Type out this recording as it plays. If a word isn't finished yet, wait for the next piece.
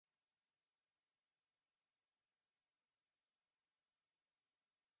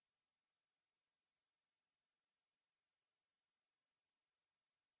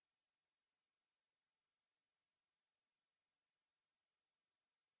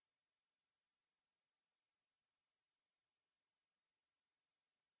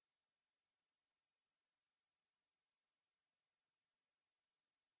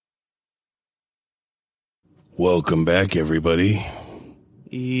Welcome back, everybody.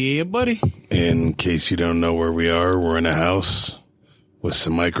 Yeah, buddy. In case you don't know where we are, we're in a house with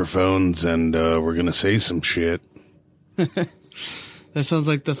some microphones, and we're going to say some shit. That sounds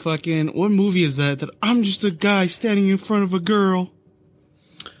like the fucking... What movie is that? That I'm just a guy standing in front of a girl.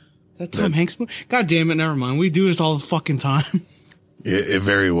 That Tom Hanks movie? God damn it, never mind. We do this all the fucking time. It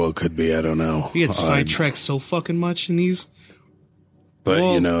very well could be, I don't know. We get sidetracked so fucking much in these.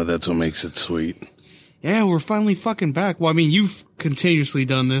 But, that's what makes it sweet. Yeah, we're finally fucking back. Well, I mean, you've continuously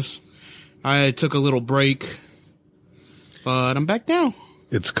done this. I took a little break, but I'm back now.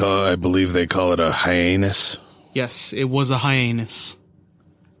 It's called, I believe they call it a hiatus. Yes, it was a hiatus.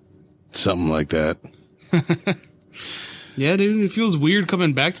 Something like that. Yeah, dude, it feels weird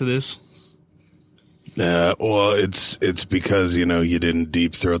coming back to this. Well, it's because, you didn't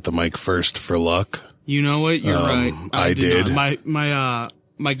deep throat the mic first for luck. You know what? You're right. I did. My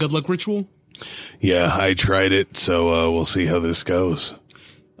good luck ritual? Yeah, I tried it, so we'll see how this goes.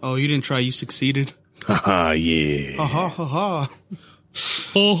 Oh, you didn't try, you succeeded. Haha, yeah. Ha ha ha ha.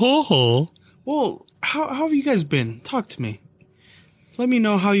 Ha ha ha. Well, how have you guys been? Talk to me. Let me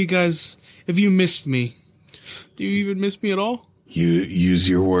know how you guys, if you missed me. Do you even miss me at all? You use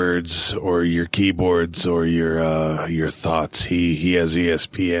your words or your keyboards or your thoughts. He has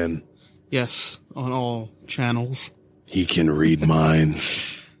ESPN. Yes, on all channels. He can read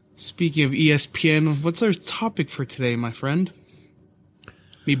minds. Speaking of ESPN, what's our topic for today, my friend?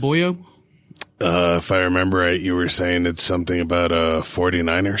 Me boyo? If I remember right, you were saying it's something about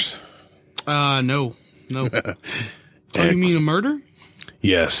 49ers? No. Oh, you mean a murder?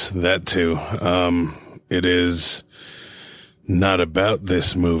 Yes, that too. It is not about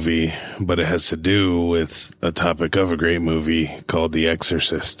this movie, but it has to do with a topic of a great movie called The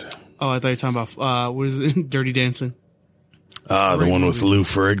Exorcist. Oh, I thought you were talking about, what is it? Dirty Dancing. The one with Lou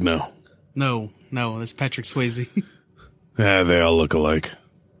Ferrigno. No, that's Patrick Swayze. Yeah, they all look alike.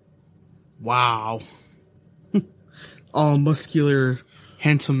 Wow. All muscular,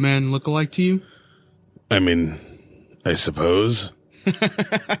 handsome men look alike to you? I mean, I suppose. Made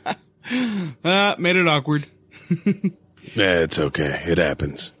it awkward. Yeah, it's okay. It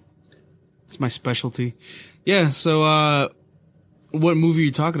happens. It's my specialty. Yeah, so, what movie are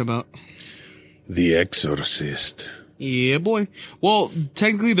you talking about? The Exorcist. Yeah, boy. Well,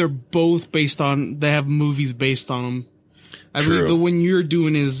 technically they're both they have movies based on them. I believe the one you're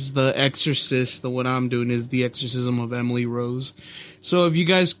doing is The Exorcist. The one I'm doing is The Exorcism of Emily Rose. So if you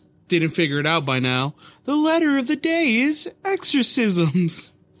guys didn't figure it out by now, the letter of the day is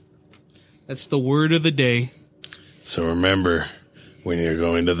exorcisms. That's the word of the day. So remember, when you're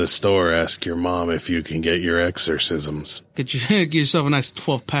going to the store, ask your mom if you can get your exorcisms. Get yourself a nice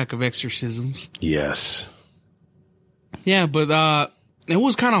 12-pack of exorcisms. Yes. Yeah, but it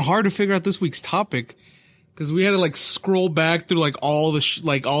was kind of hard to figure out this week's topic because we had to scroll back through all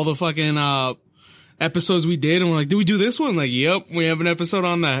the fucking episodes we did, and we're like, "Do we do this one?" Like, yep, we have an episode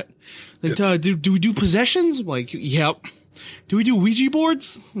on that. Like, do we do possessions? Like, yep. Do we do Ouija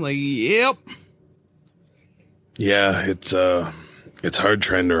boards? Like, yep. Yeah, it's hard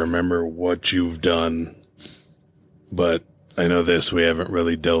trying to remember what you've done, but I know this we haven't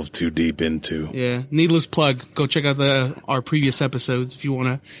really delved too deep into. Yeah, needless plug. Go check out our previous episodes if you want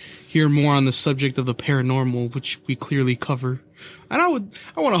to hear more on the subject of the paranormal, which we clearly cover. And I want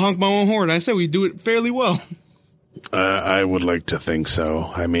to honk my own horn. I said we do it fairly well. I would like to think so.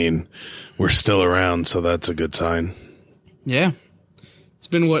 I mean, we're still around, so that's a good sign. Yeah. It's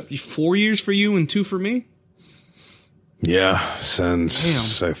been, 4 years for you and 2 for me? Yeah,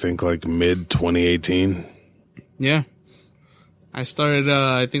 since, I think, mid-2018. Yeah. I started,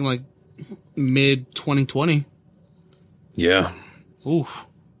 I think, mid-2020. Yeah. Oof.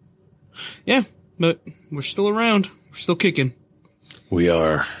 Yeah, but we're still around. We're still kicking. We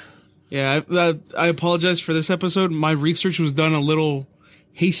are. Yeah, I apologize for this episode. My research was done a little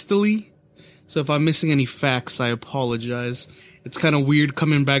hastily, so if I'm missing any facts, I apologize. It's kind of weird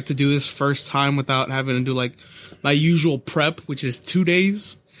coming back to do this first time without having to do my usual prep, which is 2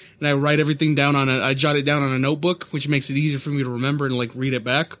 days, and I write everything down I jot it down on a notebook, which makes it easier for me to remember and read it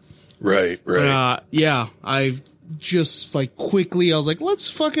back. Right. But, yeah, I just quickly I was like, let's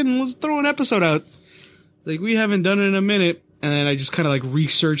throw an episode out. We haven't done it in a minute. And then I just kind of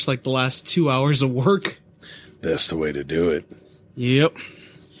researched the last 2 hours of work. That's the way to do it. Yep.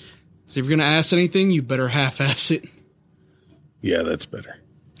 So if you're going to ask anything, you better half-ass it. Yeah, that's better.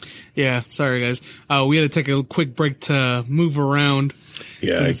 Yeah, sorry guys. We had to take a quick break to move around.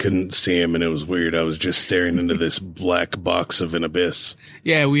 Yeah, I couldn't see him and it was weird. I was just staring into this black box of an abyss.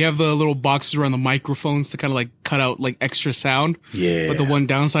 Yeah, we have the little boxes around the microphones to kind of cut out extra sound. Yeah. But the one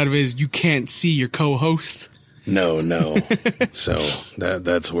downside of it is you can't see your co-host. No. So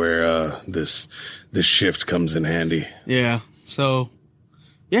that's where this shift comes in handy. Yeah. So,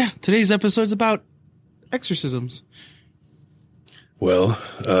 yeah, today's episode's about exorcisms. Well,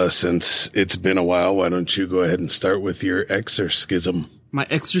 since it's been a while, why don't you go ahead and start with your exorcism? My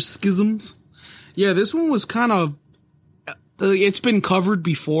exorcisms? Yeah, this one was kind of... it's been covered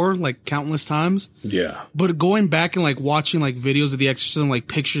before, like, countless times. Yeah. But going back and, like, watching, like, videos of the exorcism, like,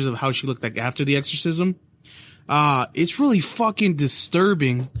 pictures of how she looked like after the exorcism, it's really fucking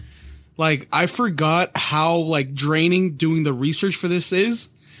disturbing. Like, I forgot how, like, draining doing the research for this is.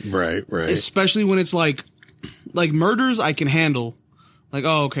 Right. Especially when it's, like murders I can handle. Like,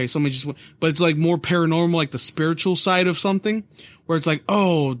 oh, okay, somebody just... But it's, like, more paranormal, like, the spiritual side of something. Where it's like,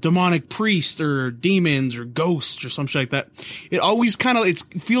 oh, demonic priest or demons or ghosts or some shit like that. It always kind of... It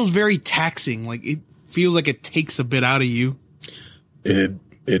feels very taxing. Like, it feels like it takes a bit out of you.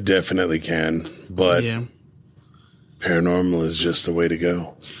 It definitely can. But yeah. Paranormal is just the way to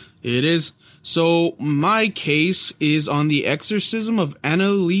go. It is. So, my case is on the exorcism of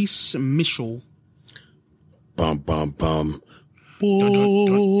Anneliese Michel. Bum, bum, bum. Dun, dun,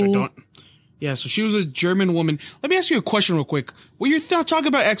 dun, dun, dun. Yeah, so she was a German woman. Let me ask you a question real quick. When you're talking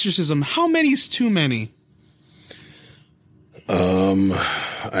about exorcism, how many is too many?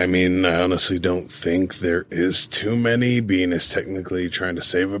 I mean, I honestly don't think there is too many, being as technically trying to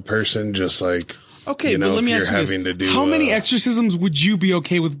save a person, just like... Okay, but let me ask you this. How many exorcisms would you be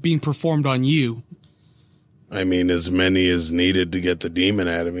okay with being performed on you? I mean, as many as needed to get the demon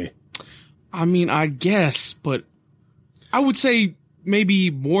out of me. I mean, I guess, but I would say maybe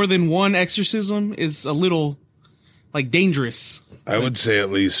more than one exorcism is a little, like, dangerous. I would say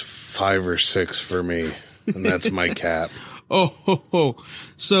at least 5 or 6 for me, and that's my cap.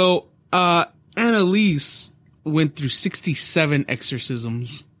 So, Anneliese went through 67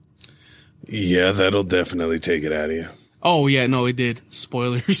 exorcisms. Yeah, that'll definitely take it out of you. Oh, yeah, no, it did.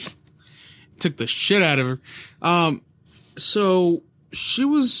 Spoilers. Took the shit out of her. So, she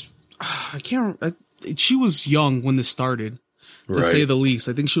was... she was young when this started, to say the least.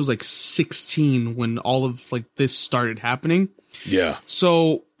 I think she was like 16 when all of like this started happening. Yeah.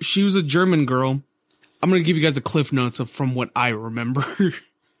 So she was a German girl. I'm going to give you guys a cliff notes from what I remember.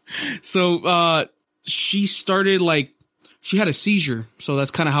 So, she started like, she had a seizure. So that's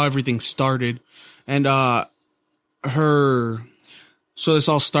kind of how everything started. And, so this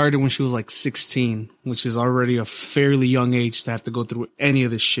all started when she was like 16, which is already a fairly young age to have to go through any of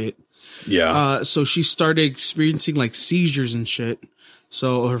this shit. Yeah. So she started experiencing like seizures and shit.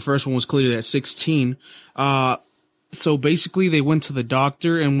 So her first one was clearly at 16. So basically they went to the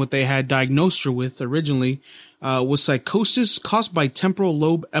doctor, and what they had diagnosed her with originally, was psychosis caused by temporal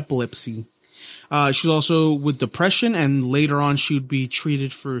lobe epilepsy. She was also with depression, and later on she would be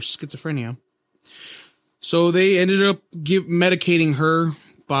treated for schizophrenia. So they ended up medicating her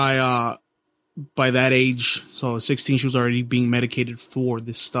by that age. So at 16, she was already being medicated for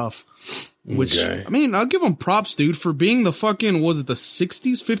this stuff. Which, okay. I mean, I'll give them props, dude, for being the fucking, was it the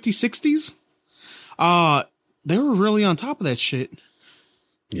 60s, 50s, 60s? They were really on top of that shit.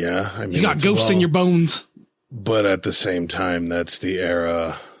 Yeah, I mean, you got ghosts in your bones. But at the same time, that's the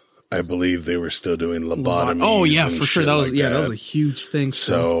era, I believe they were still doing lobotomies. Oh, yeah, for sure. That was, that was a huge thing.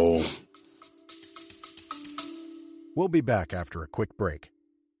 So. We'll be back after a quick break.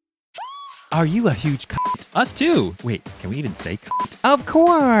 Are you a huge cunt? Us too. Wait, can we even say cunt? Of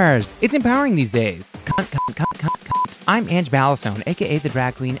course. It's empowering these days. Cunt, cunt, cunt, cunt, cunt. I'm Ange Ballastone, a.k.a. the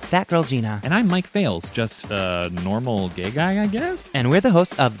drag queen, That Girl Gina. And I'm Mike Fales, just a normal gay guy, I guess? And we're the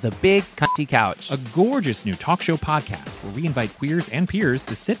hosts of The Big Cunty Couch, a gorgeous new talk show podcast where we invite queers and peers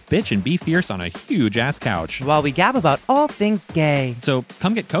to sit, bitch, and be fierce on a huge-ass couch. while we gab about all things gay. So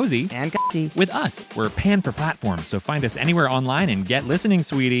come get cozy. And cunty. With us. We're panned for platforms, so find us anywhere online and get listening,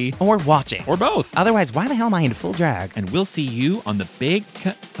 sweetie. Or watching. Or both. Otherwise, why the hell am I in full drag? And we'll see you on the big...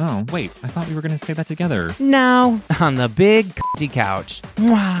 Oh, wait. I thought we were going to say that together. No. On the Big Cunty Couch.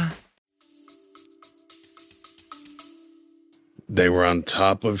 Mwah. They were on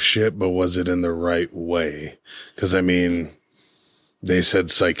top of shit, but was it in the right way? Because, I mean, they said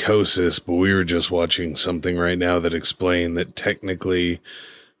psychosis, but we were just watching something right now that explained that technically,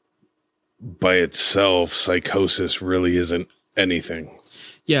 by itself, psychosis really isn't anything.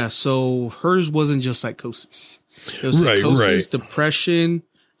 Yeah, so hers wasn't just psychosis. It was psychosis, depression,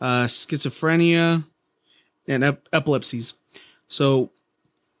 schizophrenia, and epilepsies. So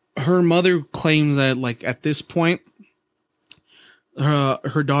her mother claims that, like, at this point,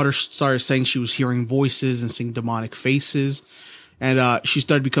 her daughter started saying she was hearing voices and seeing demonic faces. And she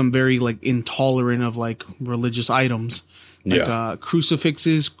started to become very, like, intolerant of, like, religious items. Like,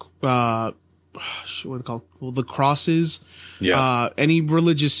 crucifixes, what they call, well, the crosses, Yeah. any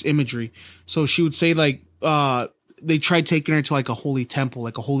religious imagery. So she would say like, they tried taking her to like a holy temple,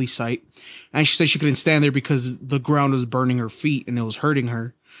 like a holy site. And she said she couldn't stand there because the ground was burning her feet and it was hurting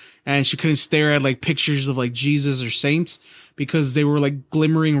her. And she couldn't stare at like pictures of like Jesus or saints because they were like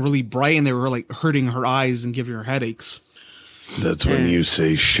glimmering really bright and they were like hurting her eyes and giving her headaches. That's when you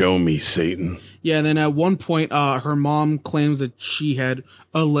say, show me, Satan. Yeah, and then at one point, her mom claims that she had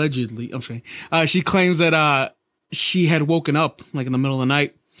allegedly, I'm sorry, she claims that she had woken up like in the middle of the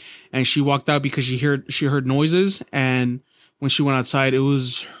night, and she walked out because she heard noises, and when she went outside, it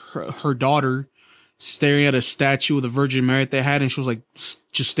was her daughter staring at a statue of the Virgin Mary that they had, and she was like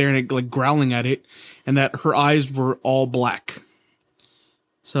just staring at, like growling at it, and that her eyes were all black.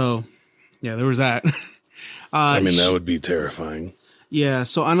 So, yeah, there was that. I mean, that would be terrifying. Yeah,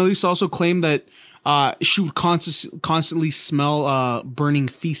 so Annalise also claimed that she would constantly smell burning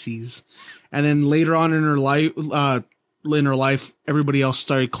feces, and then later on in her life, everybody else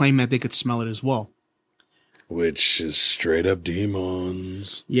started claiming that they could smell it as well. Which is straight up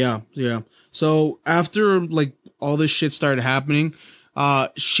demons. Yeah. So after like all this shit started happening,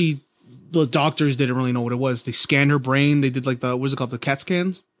 the doctors didn't really know what it was. They scanned her brain. They did like what's it called, the CAT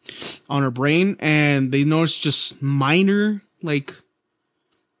scans on her brain, and they noticed just minor like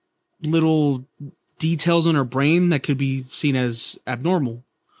little details on her brain that could be seen as abnormal,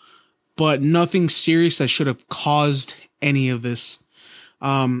 but nothing serious that should have caused any of this.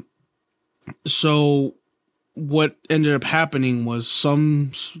 So what ended up happening was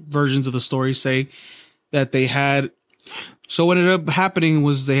some versions of the story say that they had. So what ended up happening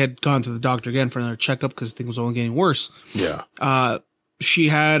was they had gone to the doctor again for another checkup because things was only getting worse. Yeah. She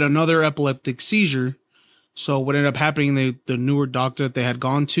had another epileptic seizure. So what ended up happening, the newer doctor that they had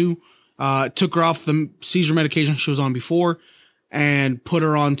gone to, took her off the seizure medication she was on before and put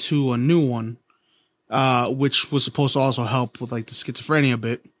her onto a new one, which was supposed to also help with like the schizophrenia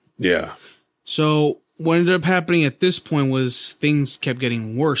bit. Yeah. So what ended up happening at this point was things kept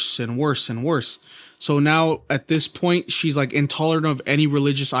getting worse and worse and worse. So now at this point, she's like intolerant of any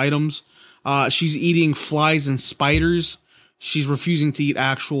religious items. She's eating flies and spiders. She's refusing to eat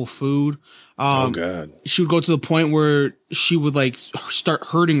actual food. Oh God. She would go to the point where she would like start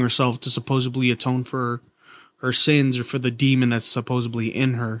hurting herself to supposedly atone for her sins or for the demon that's supposedly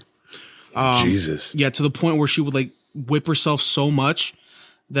in her. Jesus. Yeah. To the point where she would like whip herself so much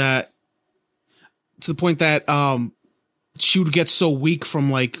that to the point that, she would get so weak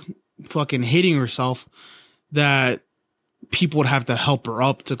from like fucking hitting herself that people would have to help her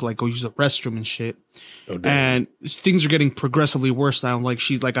up to like go use the restroom and shit. Oh, damn. And things are getting progressively worse now. Like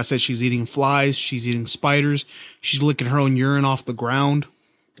like I said, she's eating flies, she's eating spiders, she's licking her own urine off the ground.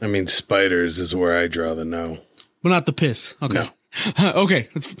 I mean, spiders is where I draw the no. But not the piss. Okay. No. Okay.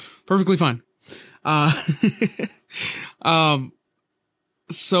 That's perfectly fine.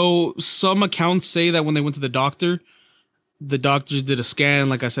 So some accounts say that when they went to the doctors did a scan.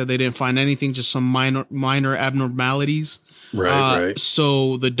 Like I said, they didn't find anything, just some minor abnormalities. Right.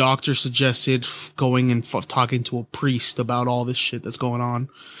 So the doctor suggested going and talking to a priest about all this shit that's going on.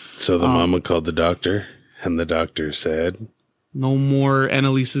 So the mama called the doctor, and the doctor said, no more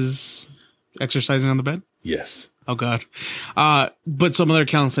Annalise's exercising on the bed? yes. Oh, God. But some other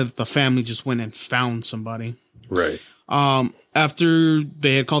accounts said that the family just went and found somebody. Right. After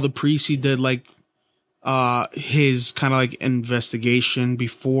they had called the priest, he did like his kind of like investigation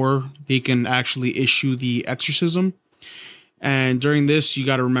before they can actually issue the exorcism. And during this, you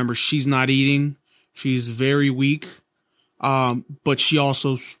got to remember, she's not eating. She's very weak. But she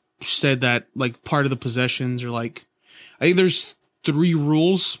also said that like part of the possessions are like, I think there's 3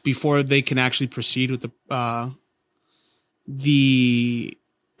 rules before they can actually proceed with the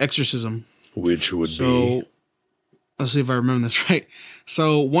exorcism. Which would So be, let's see if I remember this right.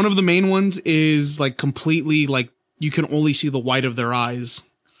 So one of the main ones is like completely like you can only see the white of their eyes.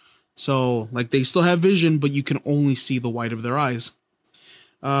 So like they still have vision, but you can only see the white of their eyes.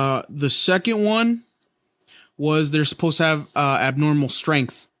 The second one was they're supposed to have abnormal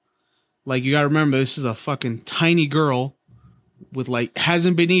strength. Like you gotta remember, this is a fucking tiny girl with like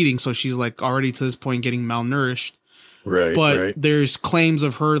hasn't been eating, so she's like already to this point getting malnourished. right. But right. there's claims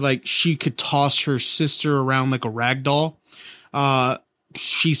of her like she could toss her sister around like a rag doll.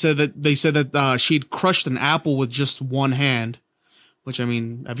 They said that she had crushed an apple with just one hand, which I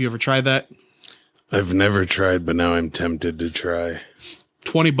mean, have you ever tried that? I've never tried, but now I'm tempted to try.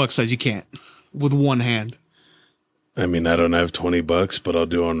 $20 says you can't with one hand. I mean, I don't have $20, but I'll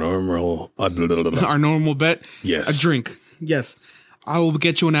do a normal. Our normal bet. Yes. A drink. Yes. I will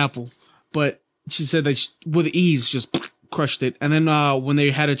get you an apple. But she said that with ease, just crushed it. And then when they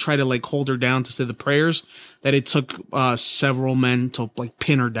had to try to like hold her down to say the prayers, that it took several men to like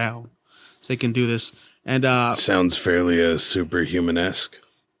pin her down so they can do this. And sounds fairly superhuman-esque.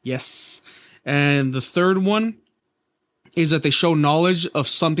 yes. And the third one is that they show knowledge of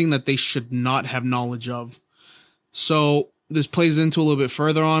something that they should not have knowledge of. So this plays into a little bit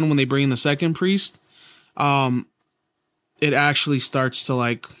further on when they bring in the second priest. It actually starts to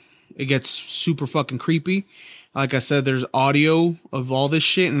like, it gets super fucking creepy. Like I said, there's audio of all this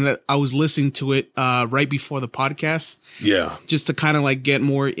shit, and I was listening to it right before the podcast. Yeah. Just to kind of like get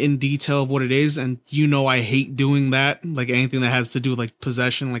more in detail of what it is. And I hate doing that. Like anything that has to do with like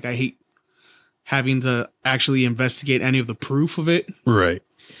possession. Like I hate having to actually investigate any of the proof of it. Right.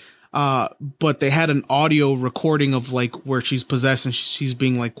 But they had an audio recording of like where she's possessed and she's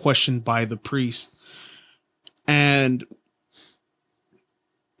being like questioned by the priest. And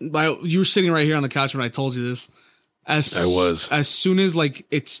you were sitting right here on the couch when I told you this. As soon as like,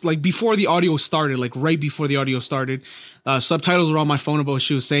 it's like before the audio started, like right before the audio started, subtitles were on my phone about what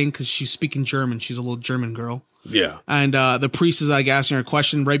she was saying. Cause she's speaking German. She's a little German girl. Yeah. And, the priest is like asking her a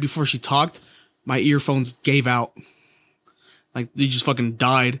question right before she talked. My earphones gave out. Like they just fucking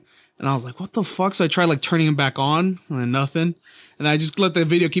died. And I was like, what the fuck? So I tried like turning them back on and then nothing. And I just let the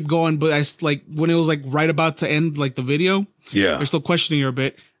video keep going. But I like when it was like right about to end like the video, yeah, they're still questioning her a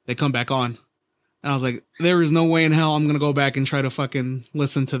bit. They come back on. And I was like, there is no way in hell I'm going to go back and try to fucking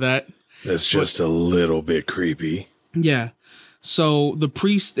listen to that. That's just a little bit creepy. Yeah. So the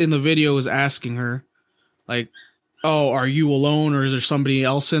priest in the video is asking her like, oh, are you alone or is there somebody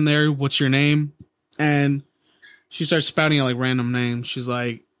else in there? What's your name? And she starts spouting out like random names. She's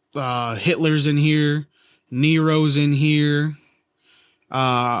like, Hitler's in here. Nero's in here.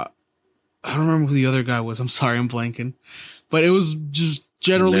 I don't remember who the other guy was. I'm sorry, I'm blanking. But it was just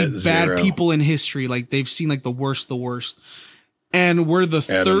generally bad people in history. Like they've seen like the worst. And we're the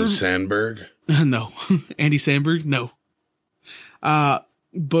Adam Sandberg? No. Andy Samberg? No.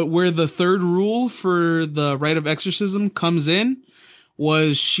 But where the third rule for the rite of exorcism comes in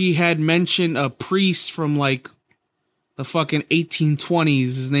was she had mentioned a priest from like the fucking 1820s.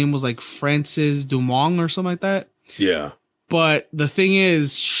 His name was like Francis Dumont or something like that. Yeah. But the thing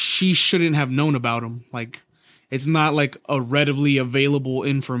is, she shouldn't have known about him. Like, it's not like a readily available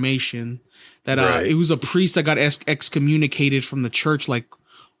information that right. It was a priest that got excommunicated from the church like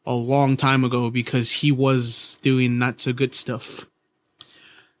a long time ago because he was doing not so good stuff.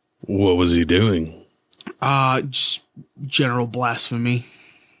 What was he doing? Just general blasphemy.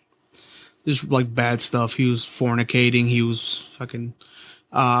 Just like bad stuff. He was fornicating. He was fucking,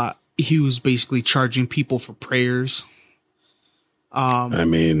 he was basically charging people for prayers. I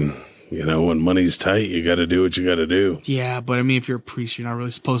mean, when money's tight, you got to do what you got to do. Yeah, but I mean, if you're a priest, you're not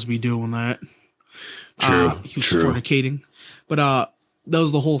really supposed to be doing that. True. He was fornicating. But that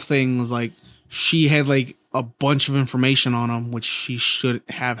was the whole thing. Was like she had like a bunch of information on him, which she should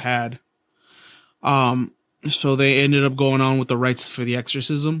have had. So they ended up going on with the rites for the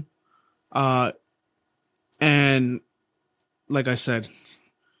exorcism. And like I said,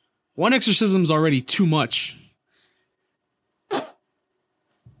 one exorcism is already too much.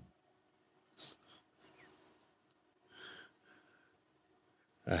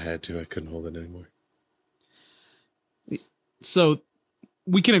 I had to. I couldn't hold it anymore. So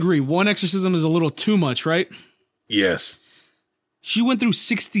we can agree. One exorcism is a little too much, right? Yes. She went through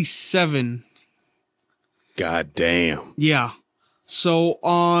 67. God damn. Yeah. So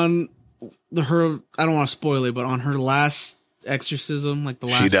on her, I don't want to spoil it, but on her last exorcism, like the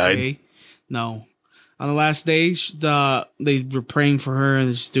last she died? day. No. On the last day, they were praying for her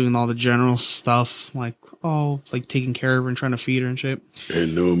and just doing all the general stuff, like, like taking care of her and trying to feed her and shit.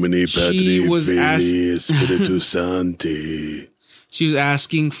 In nomine Patri Filii Spiritus Sancti. She was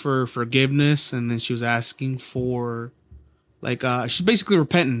asking for forgiveness, and then she was asking for, like, she's basically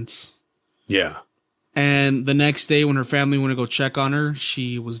repentance. Yeah. And the next day when her family went to go check on her,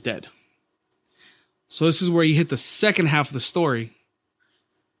 she was dead. So this is where you hit the second half of the story.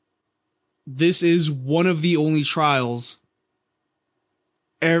 This is one of the only trials,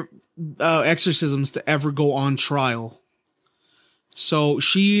 exorcisms to ever go on trial. So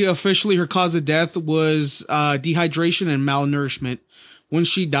she officially, her cause of death was dehydration and malnourishment. When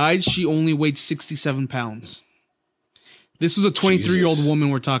she died, she only weighed 67 pounds. This was a 23-year-old woman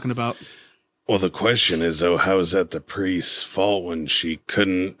we're talking about. Well, the question is, though, how is that the priest's fault when she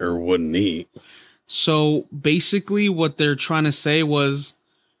couldn't or wouldn't eat? So basically what they're trying to say was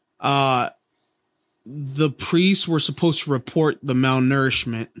the priests were supposed to report the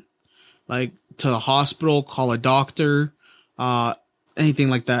malnourishment, like to the hospital, call a doctor, anything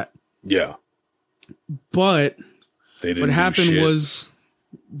like that. Yeah. But They didn't What do happened shit. was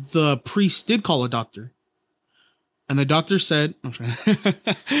the priest did call a doctor. And the doctor said, I'm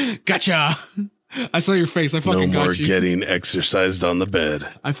sorry. Gotcha. I saw your face. I no fucking got more you. getting exercised on the bed.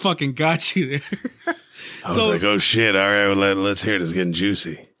 I fucking got you there. I was like, oh shit, all right, well, let's hear it. It's getting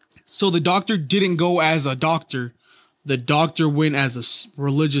juicy. So the doctor didn't go as a doctor. The doctor went as a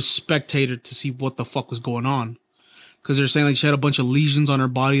religious spectator to see what the fuck was going on. Because they're saying like she had a bunch of lesions on her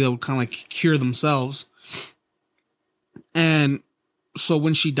body that would kind of like cure themselves. And so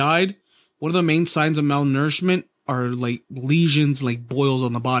when she died, one of the main signs of malnourishment are like lesions, like boils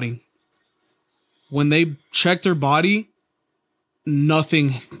on the body. When they checked her body,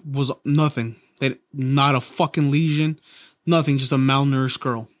 nothing. Not a fucking lesion, nothing, just a malnourished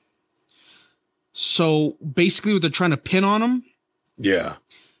girl. So basically what they're trying to pin on him Yeah.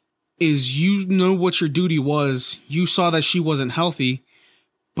 is, you know what your duty was. You saw that she wasn't healthy,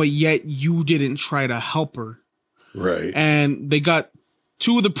 but yet you didn't try to help her. Right. And they got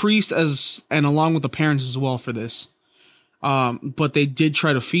two of the priests and along with the parents as well for this. But they did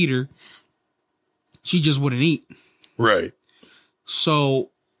try to feed her. She just wouldn't eat. Right. So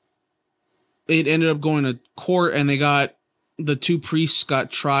it ended up going to court, and the two priests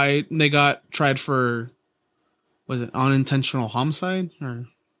got tried. They got tried for, was it unintentional homicide or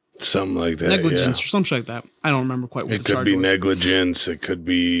Something like that. negligence or something like that? I don't remember quite what It the could charge be was. negligence. It could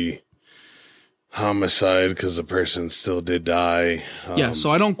be homicide because the person still did die. Yeah,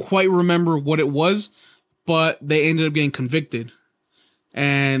 so I don't quite remember what it was, but they ended up getting convicted,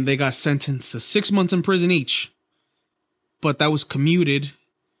 and they got sentenced to 6 months in prison each. But that was commuted,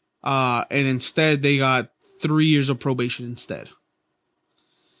 and instead they got 3 years of probation instead.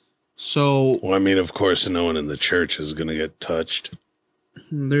 So Well, I mean, of course, no one in the church is going to get touched.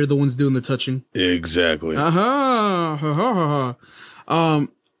 they're the ones doing the touching. Exactly.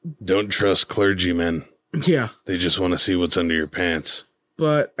 Don't trust clergymen. Yeah. They just want to see what's under your pants.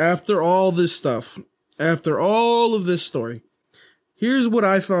 But after all this stuff, after all of this story, here's what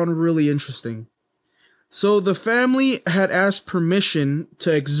I found really interesting. So the family had asked permission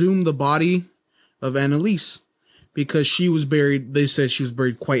to exhume the body of Annalise because she was buried. They said she was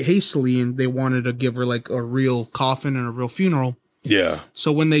buried quite hastily, and they wanted to give her like a real coffin and a real funeral. Yeah.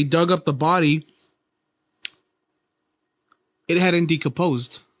 So when they dug up the body, it hadn't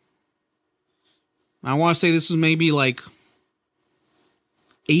decomposed. I want to say this was maybe like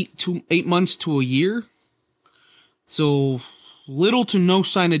 8 months to a year. So little to no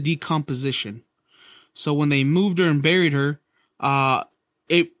sign of decomposition. So when they moved her and buried her,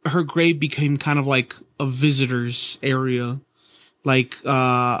 her grave became kind of like a visitor's area. Like,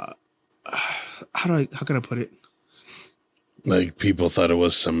 how can I put it? Like people thought it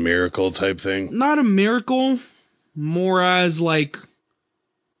was some miracle type thing. Not a miracle, more as like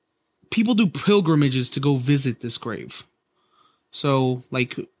people do pilgrimages to go visit this grave. So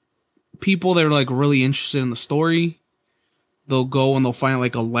like people that are like really interested in the story, they'll go and they'll find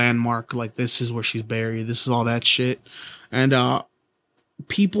like a landmark, like this is where she's buried, this is all that shit. And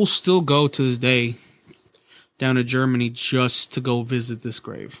people still go to this day down to Germany just to go visit this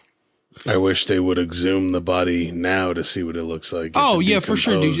grave. I wish they would exhume the body now to see what it looks like. Oh yeah, for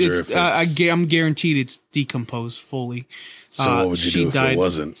sure, dude. Decomposed, or if I'm guaranteed it's decomposed fully. So what would you do if it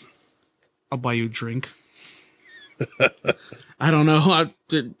wasn't? I'll buy you a drink. I don't know.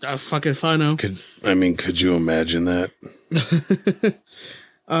 I fucking if I know. Could you imagine that?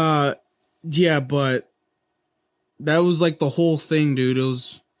 Yeah, but that was like the whole thing, dude. It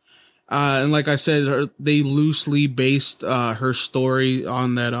was, and like I said, they loosely based her story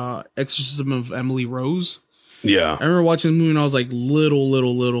on that Exorcism of Emily Rose. Yeah. I remember watching the movie and I was like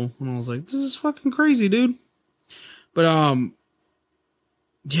little, and I was like, this is fucking crazy, dude. But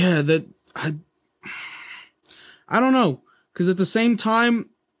yeah, that I don't know, because at the same time,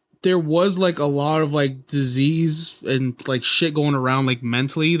 there was like a lot of like disease and like shit going around like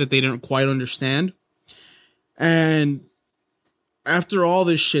mentally that they didn't quite understand. And after all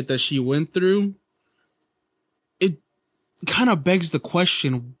this shit that she went through, it kind of begs the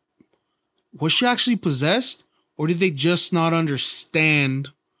question, was she actually possessed, or did they just not understand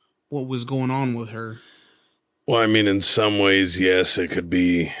what was going on with her? Well, I mean, in some ways, yes, it could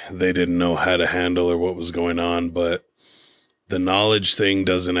be they didn't know how to handle or what was going on, but the knowledge thing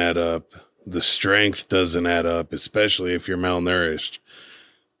doesn't add up. The strength doesn't add up, especially if you're malnourished.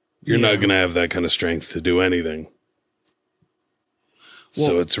 You're not going to have that kind of strength to do anything. Well,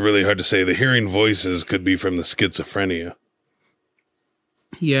 so it's really hard to say. The hearing voices could be from the schizophrenia.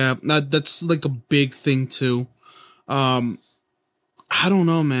 Yeah, that's like a big thing too. I don't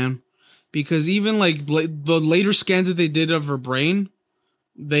know, man, because even like the later scans that they did of her brain,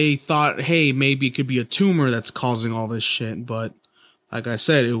 they thought, hey, maybe it could be a tumor that's causing all this shit. But like I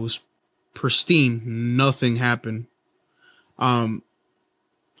said, it was pristine. Nothing happened. I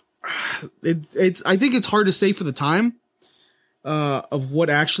think it's hard to say for the time of what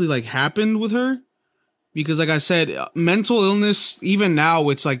actually like happened with her, because like I said, mental illness, even now,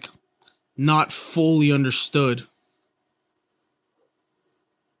 it's like not fully understood.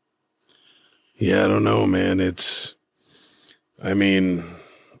 Yeah, I don't know, man.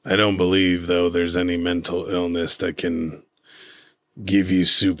 I don't believe, though, there's any mental illness that can give you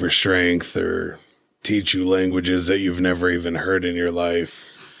super strength or teach you languages that you've never even heard in your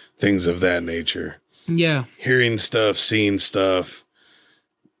life, things of that nature. Yeah. Hearing stuff, seeing stuff,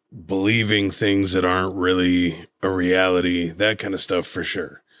 believing things that aren't really a reality, that kind of stuff for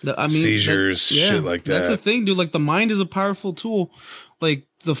sure. Seizures, shit like that. That's the thing, dude. Like, the mind is a powerful tool. Like,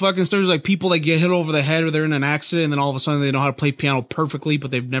 the fucking stories, like people that get hit over the head or they're in an accident and then all of a sudden they know how to play piano perfectly, but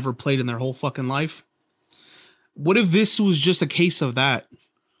they've never played in their whole fucking life. What if this was just a case of that?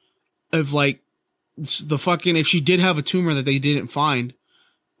 Of like, the fucking, if she did have a tumor that they didn't find,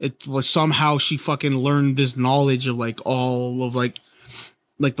 it was somehow she fucking learned this knowledge of like all of like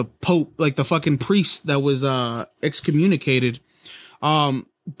the Pope, like the fucking priest that was excommunicated.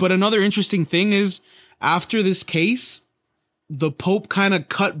 But another interesting thing is, after this case, the Pope kind of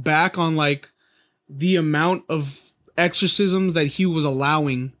cut back on like the amount of exorcisms that he was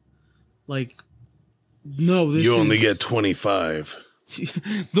allowing. Like, no, you only get 25.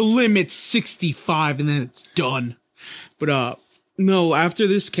 The limit's 65 and then it's done. But no, after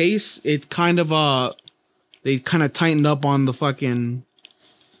this case, it kind of they kind of tightened up on the fucking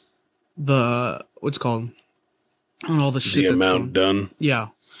what's it called? On all the shit. The amount done. Yeah.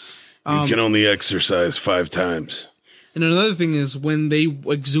 You can only exercise 5 times. And another thing is, when they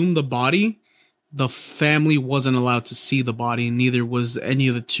exhumed the body, the family wasn't allowed to see the body, and neither was any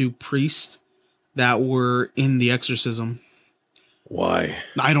of the 2 priests that were in the exorcism. Why?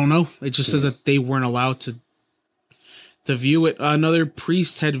 I don't know. It just says that they weren't allowed to view it. Another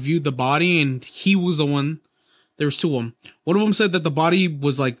priest had viewed the body, and he was the one. There was 2 of them. One of them said that the body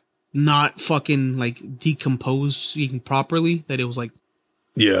was like not fucking like decomposing properly. That it was like,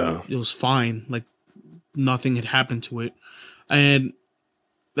 yeah, it was fine. Like, nothing had happened to it. And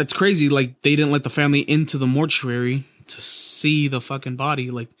that's crazy. Like, they didn't let the family into the mortuary to see the fucking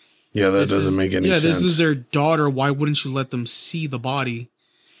body. Like, yeah, that doesn't make any sense. Yeah, this is their daughter. Why wouldn't you let them see the body?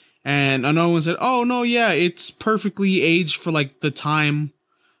 And another one said, oh, no, yeah, it's perfectly aged for like the time,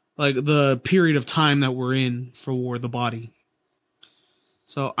 like the period of time that we're in for the body.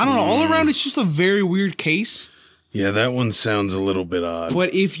 So, I don't know. All around, it's just a very weird case. Yeah, that one sounds a little bit odd.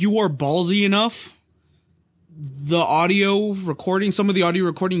 But if you are ballsy enough, the audio recording, some of the audio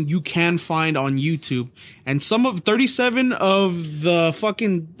recording you can find on YouTube, and 37 of the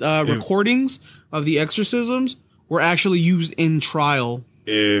fucking recordings of the exorcisms were actually used in trial.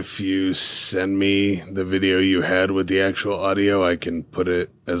 If you send me the video you had with the actual audio, I can put it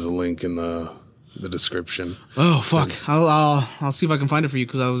as a link in the description. Oh fuck! I'll see if I can find it for you,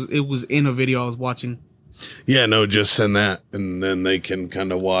 because it was in a video I was watching. Yeah, no, just send that, and then they can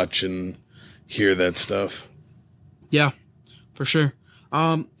kind of watch and hear that stuff. Yeah, for sure.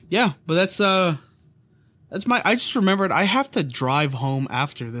 Yeah, but that's I just remembered I have to drive home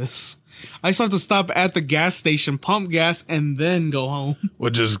after this. I still have to stop at the gas station, pump gas, and then go home. Well,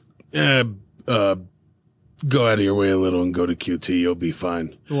 just go out of your way a little and go to QT. You'll be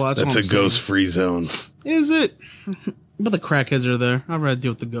fine. Well, that's a ghost-free zone. Is it? But the crackheads are there. I'd rather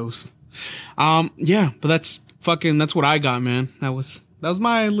deal with the ghost. Yeah, but that's what I got, man. That was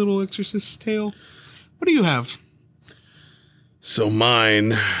my little exorcist tale. What do you have? So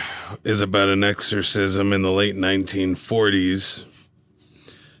mine is about an exorcism in the late 1940s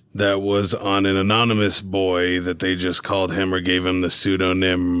that was on an anonymous boy that they just called him, or gave him the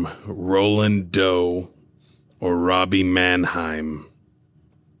pseudonym Roland Doe, or Robbie Mannheim.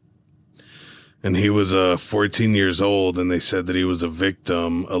 And he was 14 years old, and they said that he was a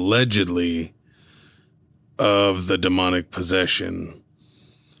victim, allegedly, of the demonic possession.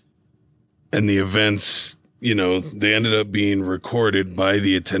 And the events, they ended up being recorded by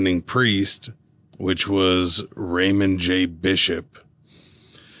the attending priest, which was Raymond J. Bishop.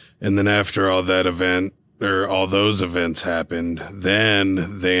 And then after all that event, or all those events happened,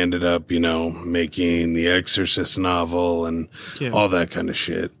 then they ended up, making the Exorcist novel and all that kind of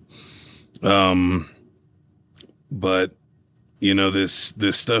shit. But,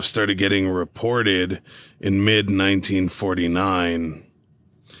 this stuff started getting reported in mid 1949,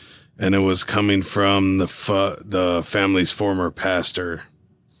 and it was coming from the family's former pastor.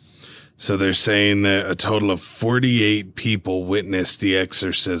 So they're saying that a total of 48 people witnessed the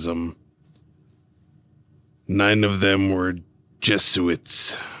exorcism. 9 of them were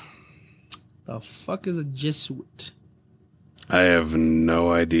Jesuits. The fuck is a Jesuit? I have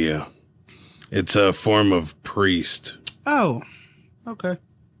no idea. It's a form of priest. Oh, okay.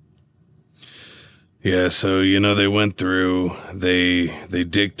 Yeah, so, they went through, they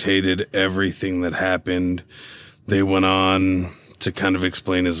dictated everything that happened. They went on to kind of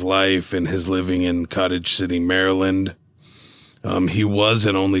explain his life and his living in Cottage City, Maryland. He was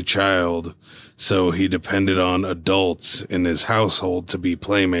an only child, so he depended on adults in his household to be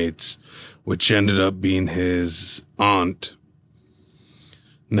playmates, which ended up being his aunt.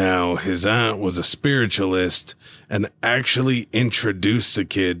 Now, his aunt was a spiritualist and actually introduced the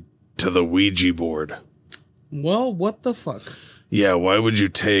kid to the Ouija board. Well, what the fuck? Yeah, why would you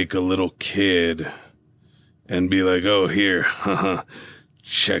take a little kid and be like, oh, here,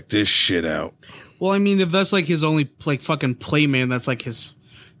 check this shit out? Well, I mean, if that's like his only like fucking playman, that's like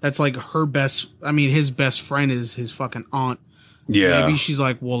her best. I mean, his best friend is his fucking aunt. Yeah. Maybe she's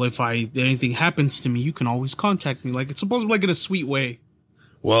like, well, if anything happens to me, you can always contact me. Like, it's supposed to be like in a sweet way.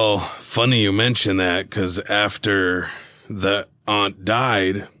 Well, funny you mention that, because after the aunt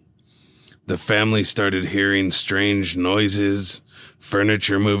died, the family started hearing strange noises,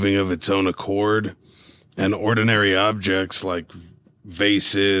 furniture moving of its own accord, and ordinary objects like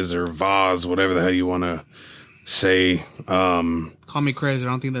vases or vase, whatever the hell you want to say. Call me crazy. I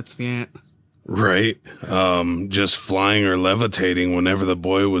don't think that's the aunt. Right. Just flying or levitating whenever the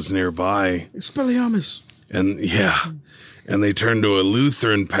boy was nearby. Expelliarmus. And yeah. And they turned to a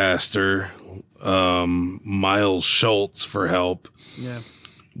Lutheran pastor, Miles Schultz, for help. Yeah.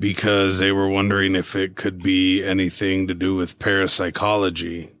 Because they were wondering if it could be anything to do with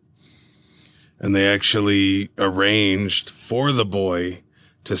parapsychology. And they actually arranged for the boy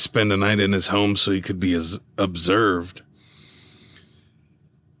to spend a night in his home so he could be observed.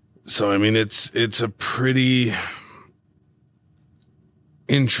 So, I mean, it's a pretty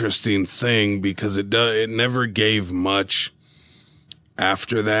interesting thing because it never gave much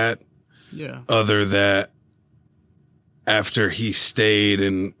after that. Yeah. Other that after he stayed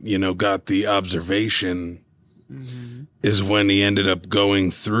and, got the observation is when he ended up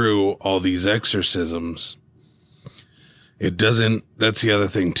going through all these exorcisms. That's the other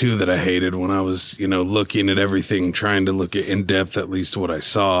thing too that I hated when I was, looking at everything, trying to look at in depth, at least what I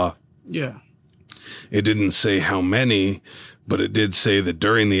saw. Yeah. It didn't say how many, but it did say that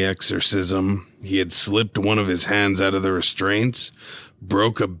during the exorcism, he had slipped one of his hands out of the restraints,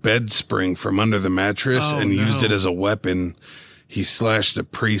 broke a bed spring from under the mattress, and used it as a weapon. He slashed a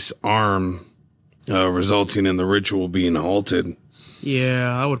priest's arm, resulting in the ritual being halted.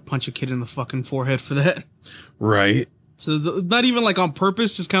 Yeah, I would punch a kid in the fucking forehead for that. Right. So not even like on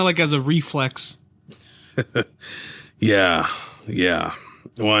purpose, just kind of like as a reflex. Yeah.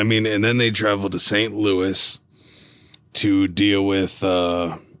 Well, I mean, and then they traveled to St. Louis to deal with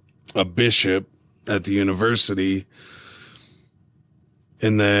a bishop at the university.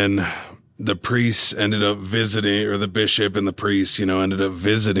 And then the priests ended up visiting, or the bishop and the priest, ended up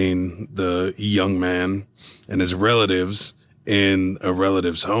visiting the young man and his relatives in a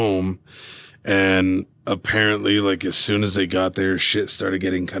relative's home. And apparently, like, as soon as they got there, shit started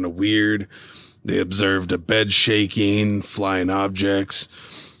getting kind of weird. They observed a bed shaking, flying objects,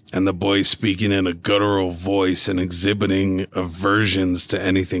 and the boy speaking in a guttural voice and exhibiting aversions to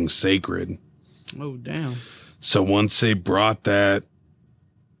anything sacred. Oh, damn. So once they brought that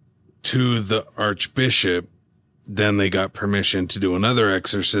to the archbishop, then they got permission to do another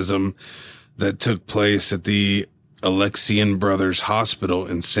exorcism that took place at the Alexian Brothers Hospital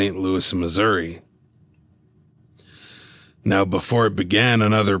in St. Louis, Missouri. Now, before it began,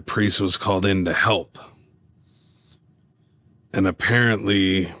 another priest was called in to help. And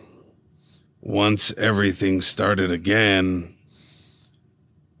apparently, once everything started again,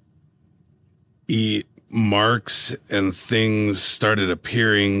 marks and things started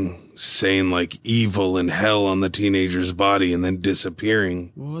appearing, saying like evil and hell on the teenager's body and then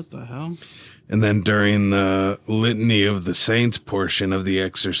disappearing. What the hell? And then during the litany of the saints portion of the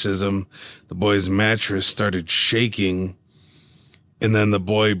exorcism, the boy's mattress started shaking. And then the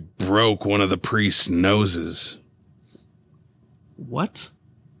boy broke one of the priest's noses. What?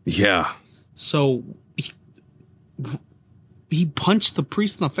 Yeah. So he punched the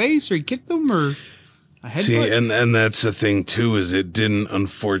priest in the face, or he kicked him, or a headbutt? See, and that's the thing too, is it didn't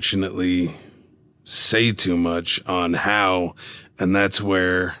unfortunately say too much on how, and that's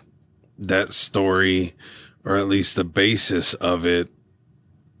where that story, or at least the basis of it,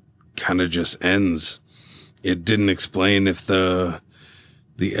 kind of just ends. It didn't explain if the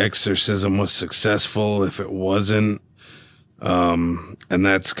the exorcism was successful, if it wasn't. And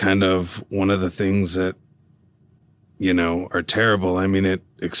that's kind of one of the things that, you know, are terrible. I mean, it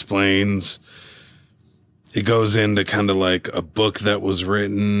goes into kind of like a book that was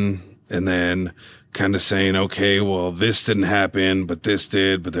written and then kind of saying, okay, well, this didn't happen, but this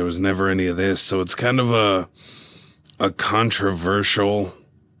did, but there was never any of this. So it's kind of a controversial.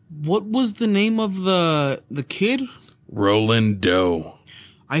 What was the name of the kid? Roland Doe.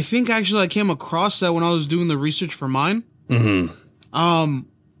 I think actually I came across that when I was doing the research for mine. Mm-hmm.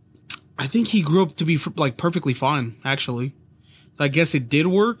 I think he grew up to be like perfectly fine, actually. I guess it did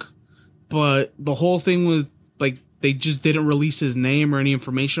work, but the whole thing was like they just didn't release his name or any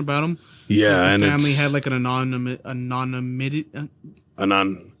information about him. Yeah, and the family had like an anonymity.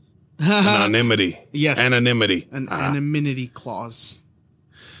 Yes, anonymity. An anonymity clause.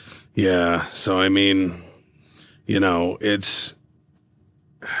 Yeah, so I mean, you know, it's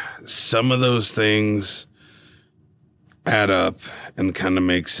some of those things add up and kind of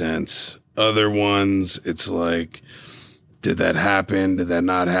make sense. Other ones, it's like, did that happen? Did that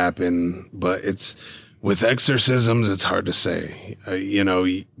not happen? But it's with exorcisms, it's hard to say. You know,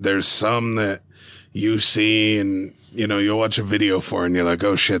 there's some that you see and, you know, you'll watch a video for and you're like,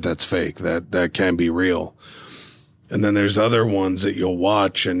 oh shit, that's fake. That can't be real. And then there's other ones that you'll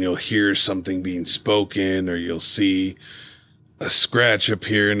watch and you'll hear something being spoken or you'll see a scratch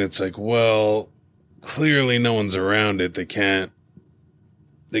appear and it's like, well, clearly no one's around it. They can't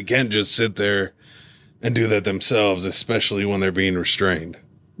just sit there and do that themselves, especially when they're being restrained.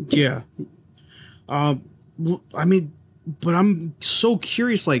 Yeah. I mean, but I'm so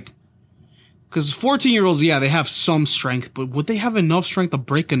curious, like, because 14-year-olds, yeah, they have some strength, but would they have enough strength to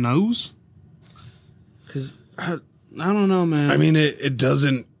break a nose? Because I don't know, man. I mean, it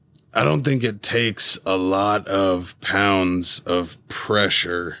doesn't, I don't think it takes a lot of pounds of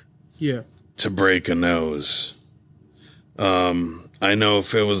pressure. Yeah. To break a nose. I know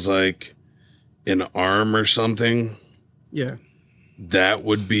if it was like an arm or something. Yeah. That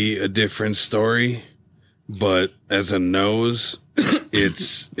would be a different story. But as a nose,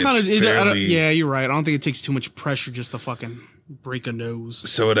 it's kind of fairly, yeah, you're right. I don't think it takes too much pressure just to fucking break a nose.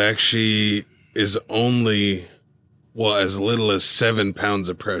 So it actually is only, well, as little as 7 pounds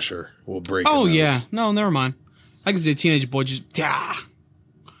of pressure will break a nose. Yeah. No, never mind. I can see a teenage boy just but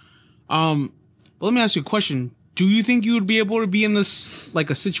let me ask you a question. Do you think you would be able to be in this, like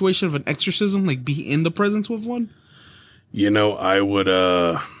a situation of an exorcism, like be in the presence with one? You know, I would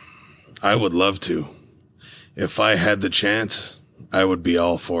love to. If I had the chance, I would be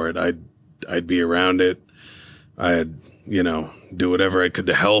all for it. I'd be around it. I'd, you know, do whatever I could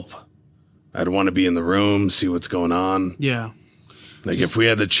to help. I'd want to be in the room, see what's going on. Yeah. Like if we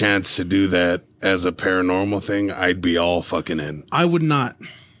had the chance to do that as a paranormal thing, I'd be all fucking in. I would not.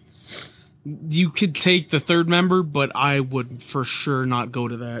 You could take the third member, but I would for sure not go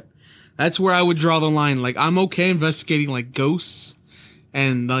to that. That's where I would draw the line. Like, I'm okay investigating like ghosts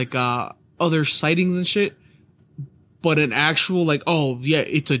and like other sightings and shit, but an actual like, oh yeah,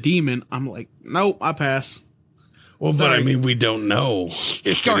 it's a demon, I'm like, nope, I pass. Well, sorry. But I mean, we don't know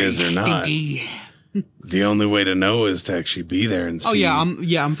if it is or not. The only way to know is to actually be there and see. Oh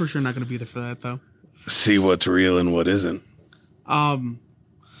yeah, I'm for sure not going to be there for that though. See what's real and what isn't.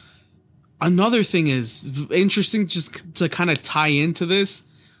 Another thing is interesting, just to kind of tie into this.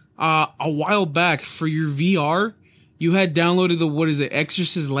 A while back for your VR, you had downloaded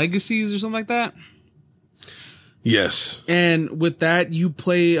Exorcist Legacies or something like that? Yes. And with that, you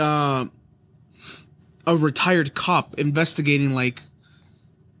play a retired cop investigating like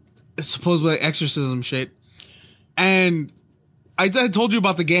supposedly like exorcism shit. And I told you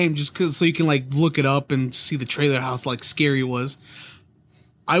about the game just so you can like look it up and see the trailer, how like scary it was.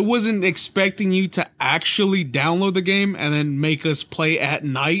 I wasn't expecting you to actually download the game and then make us play at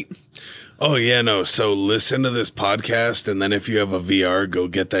night. Oh, yeah, no. So listen to this podcast, and then if you have a VR, go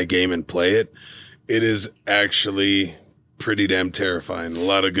get that game and play it. It is actually pretty damn terrifying. A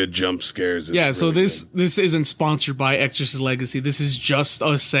lot of good jump scares. It's yeah, so really this isn't sponsored by Exorcist Legacy. This is just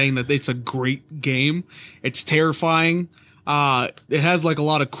us saying that it's a great game. It's terrifying. It has like a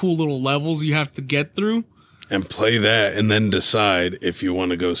lot of cool little levels you have to get through. And play that and then decide if you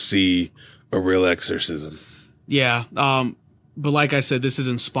want to go see a real exorcism. Yeah. But like I said, this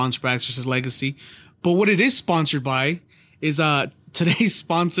isn't sponsored by Exorcist Legacy. But what it is sponsored by is today's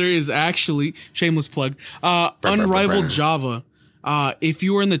sponsor is actually, shameless plug, Unrivaled Java. If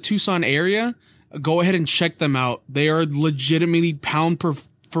you are in the Tucson area, go ahead and check them out. They are legitimately pound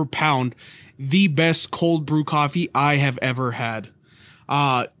for pound the best cold brew coffee I have ever had.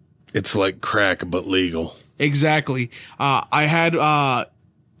 It's like crack, but legal. Exactly. I had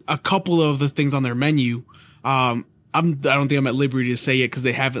a couple of the things on their menu. I don't think I'm at liberty to say it because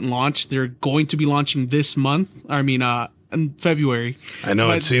they haven't launched. They're going to be launching this month. In February. I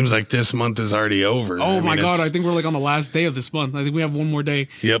know, it seems like this month is already over. My God, I think we're like on the last day of this month. I think we have one more day.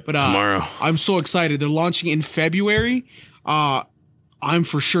 Yep, but tomorrow. I'm so excited. They're launching in February. I'm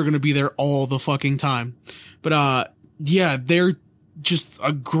for sure going to be there all the fucking time. But yeah, they're just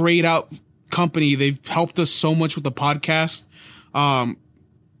a great company. They've helped us so much with the podcast.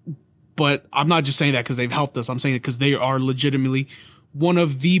 But I'm not just saying that because they've helped us. I'm saying it because they are legitimately one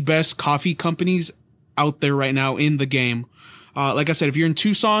of the best coffee companies out there right now in the game. Like I said, if you're in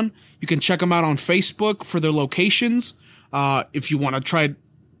Tucson, you can check them out on Facebook for their locations. If you want to try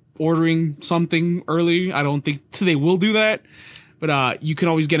ordering something early, I don't think they will do that, but you can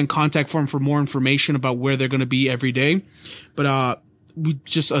always get in contact for them for more information about where they're going to be every day. But we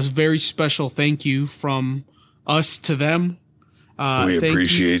just a very special thank you from us to them. We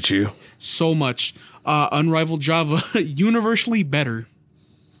appreciate you so much. Unrivaled Java, universally better.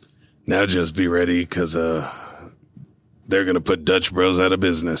 Now just be ready because they're going to put Dutch Bros out of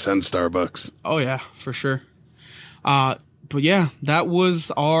business and Starbucks. Oh, yeah, for sure. But yeah, that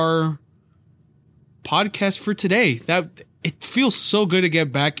was our podcast for today. It feels so good to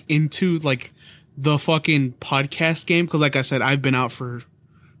get back into like the fucking podcast game because like I said, I've been out for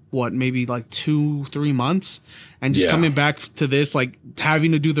maybe like 2-3 months and just coming back to this, like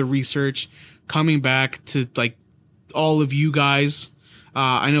having to do the research, coming back to like all of you guys.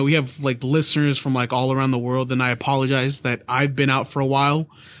 I know we have like listeners from like all around the world, and I apologize that I've been out for a while.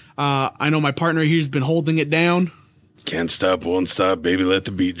 I know my partner here's been holding it down. Can't stop, won't stop, baby, let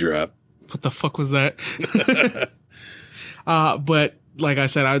the beat drop. What the fuck was that? But like I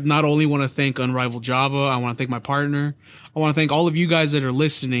said, I not only want to thank Unrivaled Java, I want to thank my partner. I want to thank all of you guys that are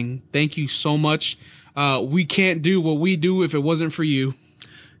listening. Thank you so much. We can't do what we do if it wasn't for you.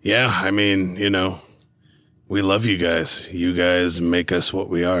 Yeah, I mean, we love you guys. You guys make us what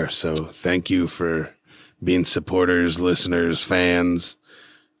we are. So thank you for being supporters, listeners, fans,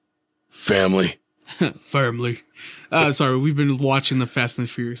 family. Family. Sorry, we've been watching the Fast and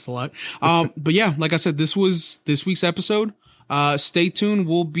Furious a lot. But yeah, like I said, this was this week's episode. Stay tuned.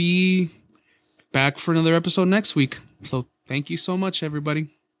 We'll be back for another episode next week. So thank you so much, everybody.